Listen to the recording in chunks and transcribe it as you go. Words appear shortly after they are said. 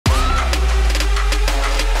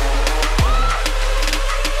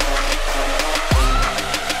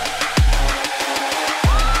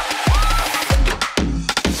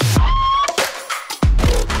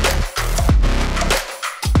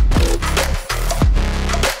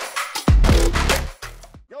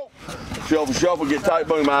Shuffle, shuffle, get tight,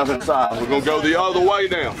 boom, eyes inside. We're gonna go the other way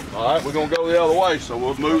now. All right, we're gonna go the other way, so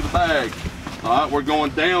we'll move the bag. All right, we're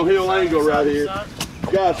going downhill angle right here.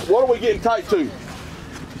 Guys, what are we getting tight to?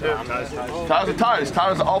 Tight as tight. As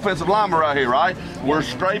tight as the offensive lineman right here, right? We're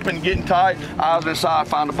scraping, getting tight, eyes inside,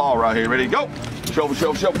 find the ball right here. Ready to go. Shovel,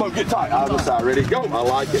 shovel, shovel, boom, get tight, eyes inside, ready to go. I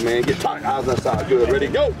like it, man. Get tight, eyes inside, good, ready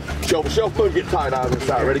to go. Shovel, shovel, boom, get tight, eyes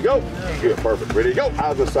inside, ready to go. Good, perfect, ready to go.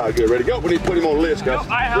 Eyes inside, good, ready to go. We need to put him on the list, guys.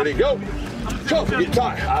 Ready to go. Shovel, get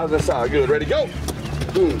tight, eyes inside, good, ready to go.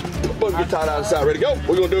 Boom, boom, get tight, eyes inside, ready to go.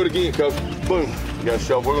 We're gonna do it again, coach. Boom, you got to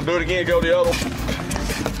shovel. We're gonna do it again, go the other.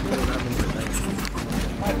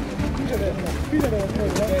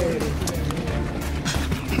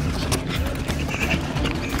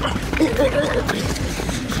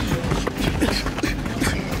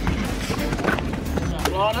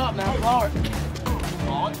 Blow it up now, blow it.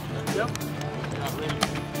 Blow it? Yep.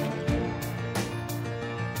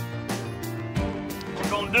 We're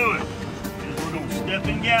going to do it. We're going to step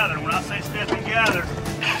and gather. When I say step and gather,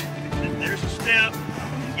 there's a step,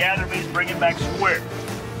 and gather means bring it back square.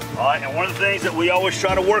 All right, and one of the things that we always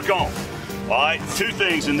try to work on, all right, two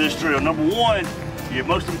things in this drill. Number one, your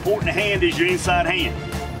most important hand is your inside hand.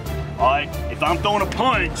 All right, if I'm throwing a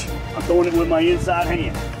punch, I'm throwing it with my inside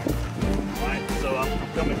hand. All right, so I'm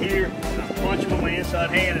coming here, and I'm punching with my inside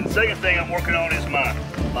hand. And the second thing I'm working on is my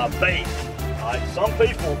base. All right, some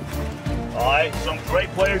people, all right, some great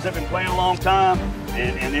players have been playing a long time,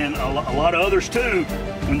 and then a lot of others too,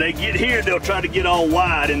 when they get here, they'll try to get all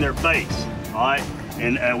wide in their base. All right,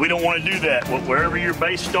 and we don't want to do that. Wherever your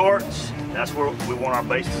base starts, that's where we want our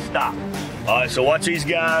base to stop. All right, so watch these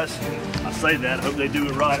guys. I say that, I hope they do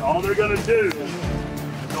it right. All they're gonna do is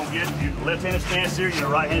gonna get your left-handed stance here, your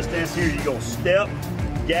right-handed stance here. You're gonna step,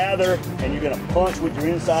 gather, and you're gonna punch with your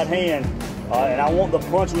inside hand. And I want the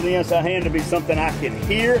punch with the inside hand to be something I can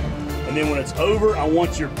hear. And then when it's over, I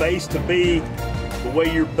want your base to be the way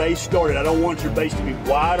your base started. I don't want your base to be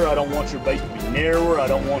wider. I don't want your base to be narrower. I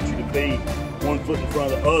don't want you to be one foot in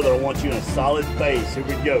front of the other. I want you in a solid base. Here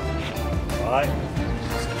we go. All right.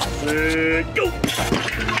 Good. Go.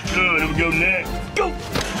 Good. Here we go next. Go.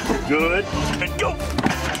 Good. And go.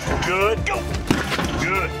 Good. Go.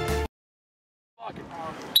 Good.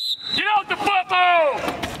 Get out the football!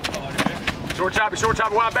 Short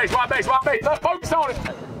chopper, wide base, wide base, wide base. Let's focus on it.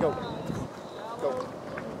 Go. Go.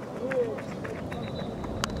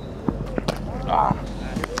 Ah.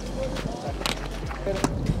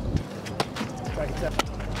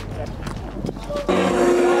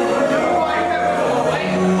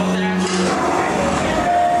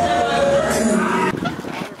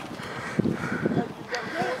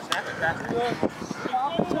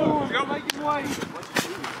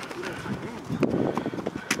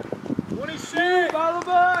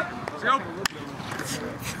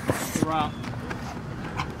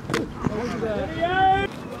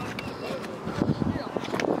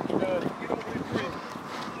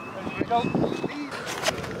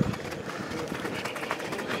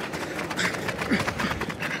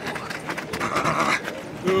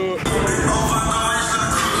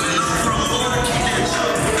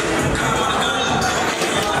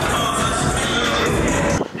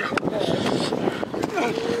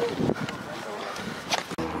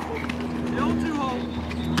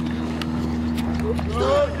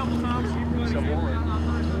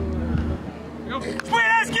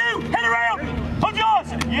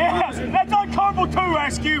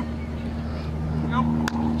 Rescue!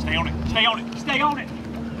 Stay on it, stay on it, stay on it!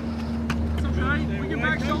 It's okay, we can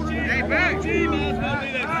back shoulder. Stay back! Gee, might as well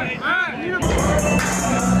do that.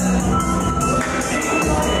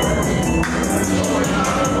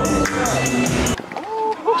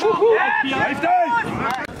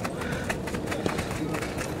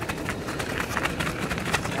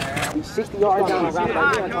 He's 60 yards down the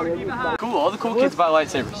route. Cool, all the cool kids buy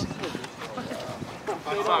lightsabers.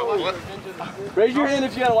 Raise your hand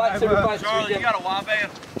if you got a lightsaber fight. Charlie, you got a wide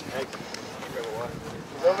band?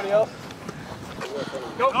 Nobody else?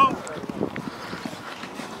 Go! Go!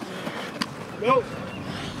 Go!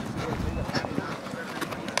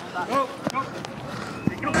 Go!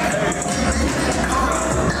 Go!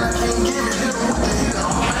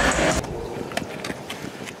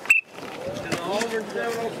 And the Auburn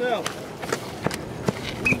 707.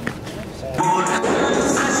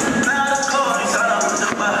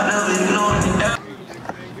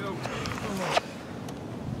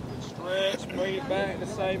 Stretch, bring it back the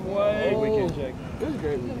same way. Good weekend, Jake. It was a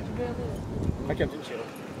great weekend. I kept it chill.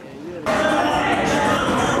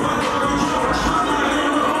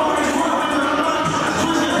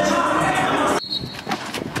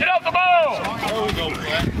 Get off the ball! There we go,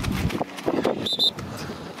 Brett.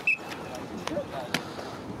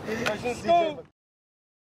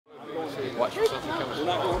 Watch yourself becoming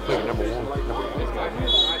number one.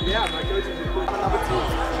 Yeah, my coach is number 2.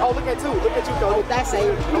 Oh, look at 2. Look at you, coach. That's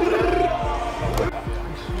it.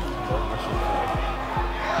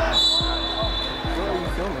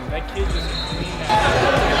 That kid just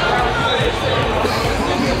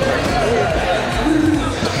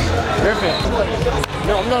Griffin.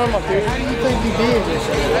 No, I'm not on my period. How do you think you did this?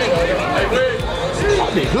 I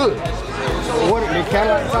did good. What, did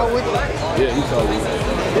Cadillac talk with you? Yeah, he told me.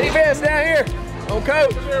 defense down here on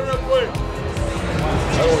coach. I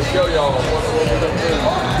want to show y'all what we're going to do.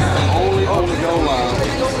 Only on the goal line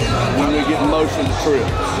when we get motion to trip.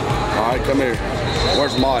 All right, come here.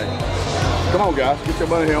 Where's Mike? Come on, guys. Get your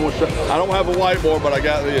money here. I don't have a whiteboard, but I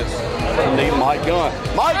got this. I need Mike Gunn.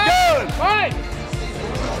 Mike Gunn! Mike!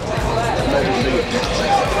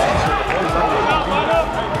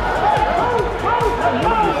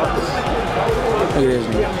 It is,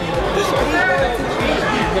 man.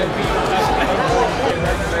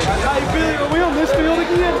 How you feeling? Are we on this field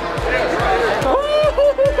again?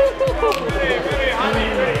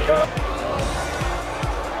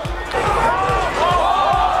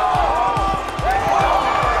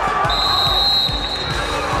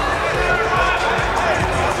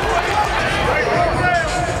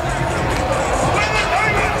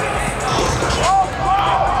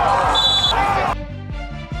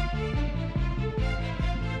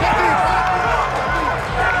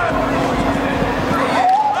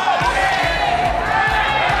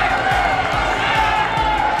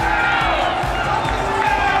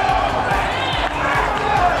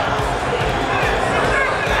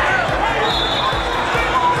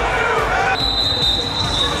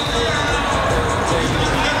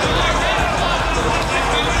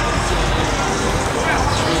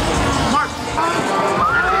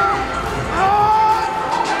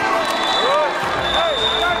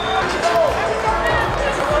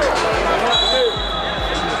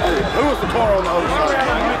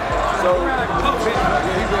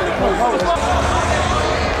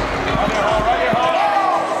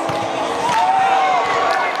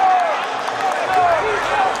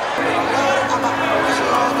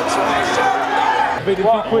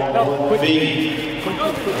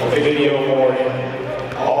 Video award.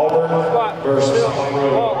 Auburn versus Auburn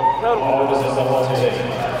is the whole team.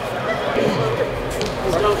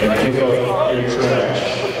 And pick up your trash.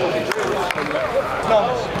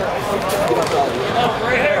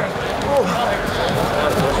 Right here.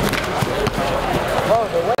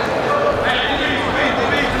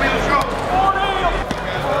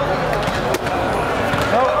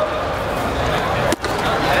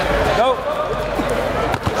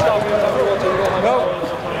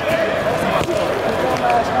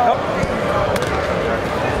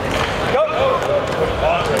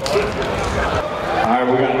 All right,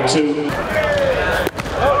 we got 2.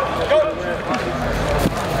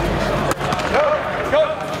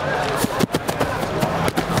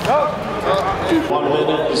 1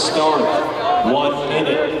 minute to start. 1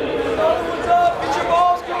 minute.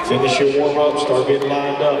 Finish your warm-up, start getting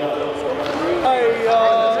lined up. Hey,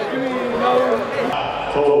 give me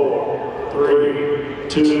 4, 3,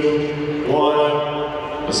 2,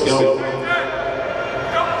 1. Let's go.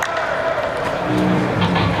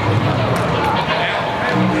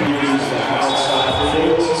 Use the outside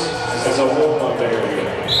fields as a warm-up area.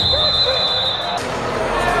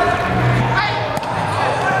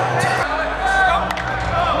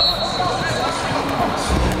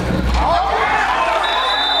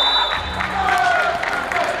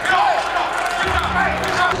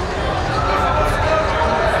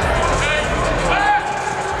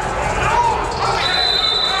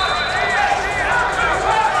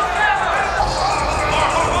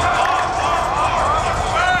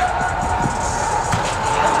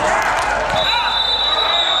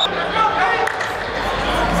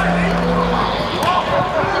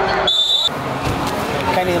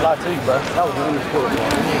 Can't even lie to you, bro. That was really cool.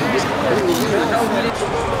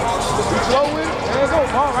 Slow with it. There you go.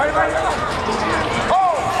 Come on, right.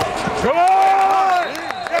 Oh! Come on!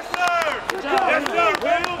 Yes, sir! Yes, sir,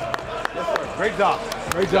 Bill! Great job.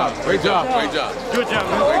 Great job. Great job. Great job. Good job,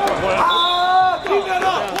 man. Keep that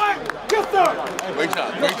up. What? Yes, sir. Great job.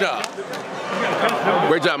 Great job.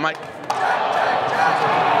 Great job, Mike.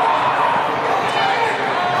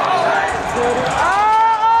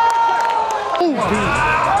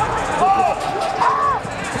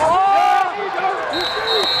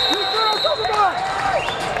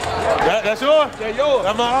 That's yours? Yeah, yours.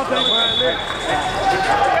 That's my thing.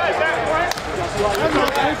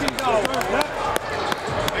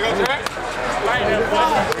 You go, Jack.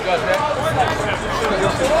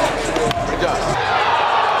 Good job.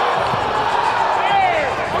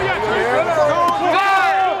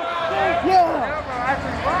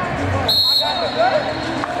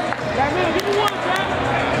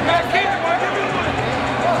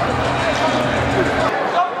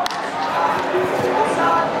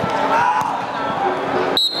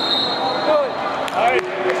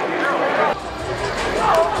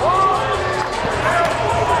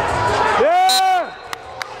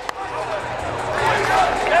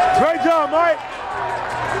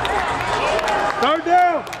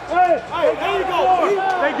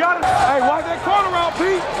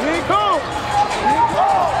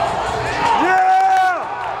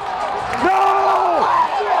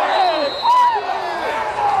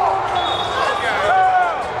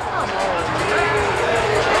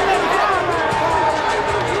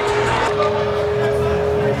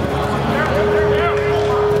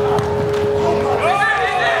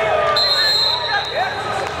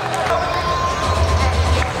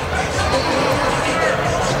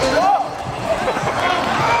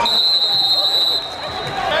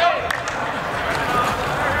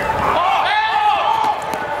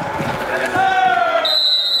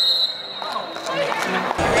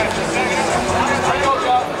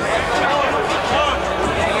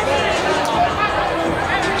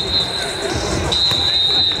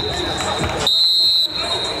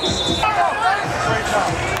 I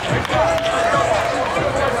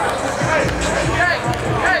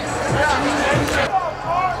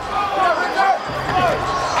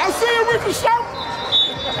see him with the show.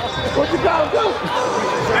 What you call it, Coach?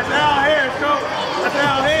 That's down here, Coach. That's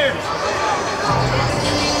down here.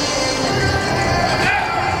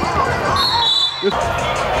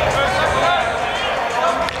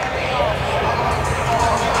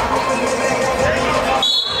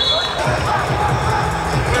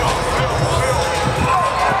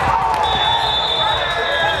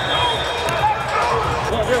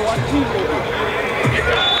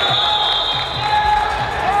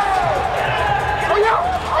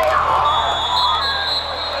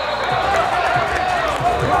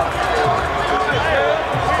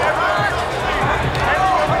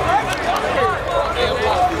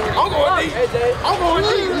 I'm going to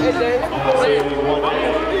leave.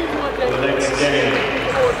 The next game.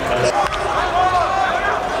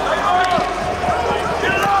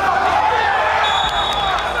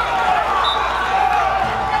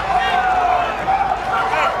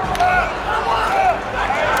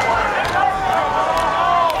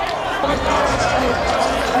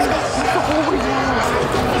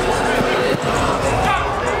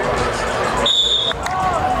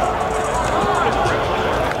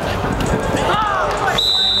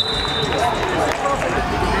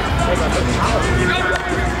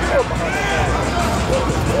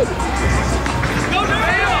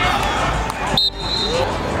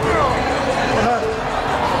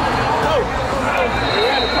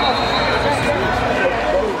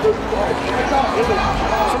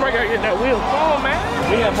 Somebody got to get that wheel. Come on, man.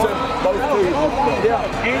 We have both two. Yeah.